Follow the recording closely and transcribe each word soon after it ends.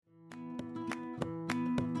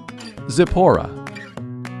Zipporah.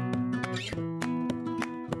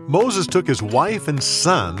 Moses took his wife and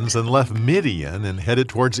sons and left Midian and headed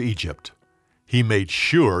towards Egypt. He made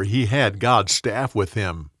sure he had God's staff with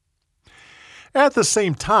him. At the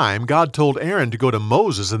same time, God told Aaron to go to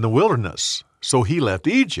Moses in the wilderness, so he left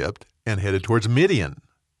Egypt and headed towards Midian.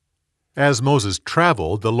 As Moses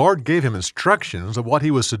traveled, the Lord gave him instructions of what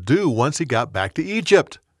he was to do once he got back to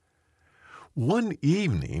Egypt. One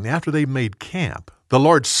evening, after they made camp, the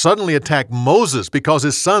Lord suddenly attacked Moses because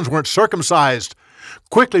his sons weren't circumcised.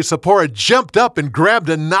 Quickly, Zipporah jumped up and grabbed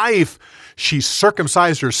a knife. She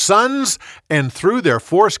circumcised her sons and threw their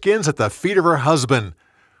foreskins at the feet of her husband.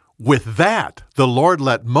 With that, the Lord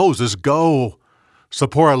let Moses go.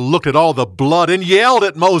 Zipporah looked at all the blood and yelled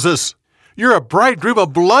at Moses, "You're a bridegroom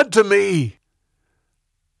of blood to me!"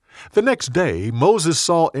 The next day, Moses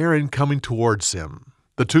saw Aaron coming towards him.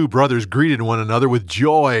 The two brothers greeted one another with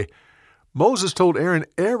joy. Moses told Aaron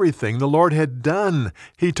everything the Lord had done.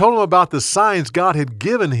 He told him about the signs God had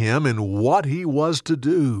given him and what he was to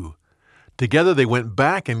do. Together they went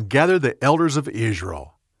back and gathered the elders of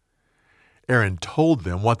Israel. Aaron told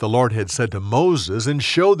them what the Lord had said to Moses and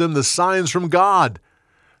showed them the signs from God.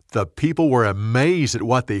 The people were amazed at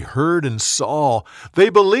what they heard and saw. They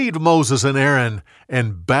believed Moses and Aaron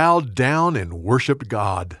and bowed down and worshiped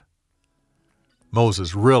God.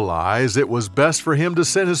 Moses realized it was best for him to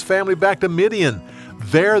send his family back to Midian.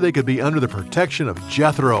 There they could be under the protection of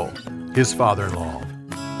Jethro, his father-in-law.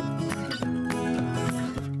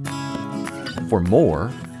 For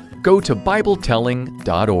more, go to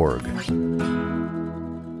BibleTelling.org.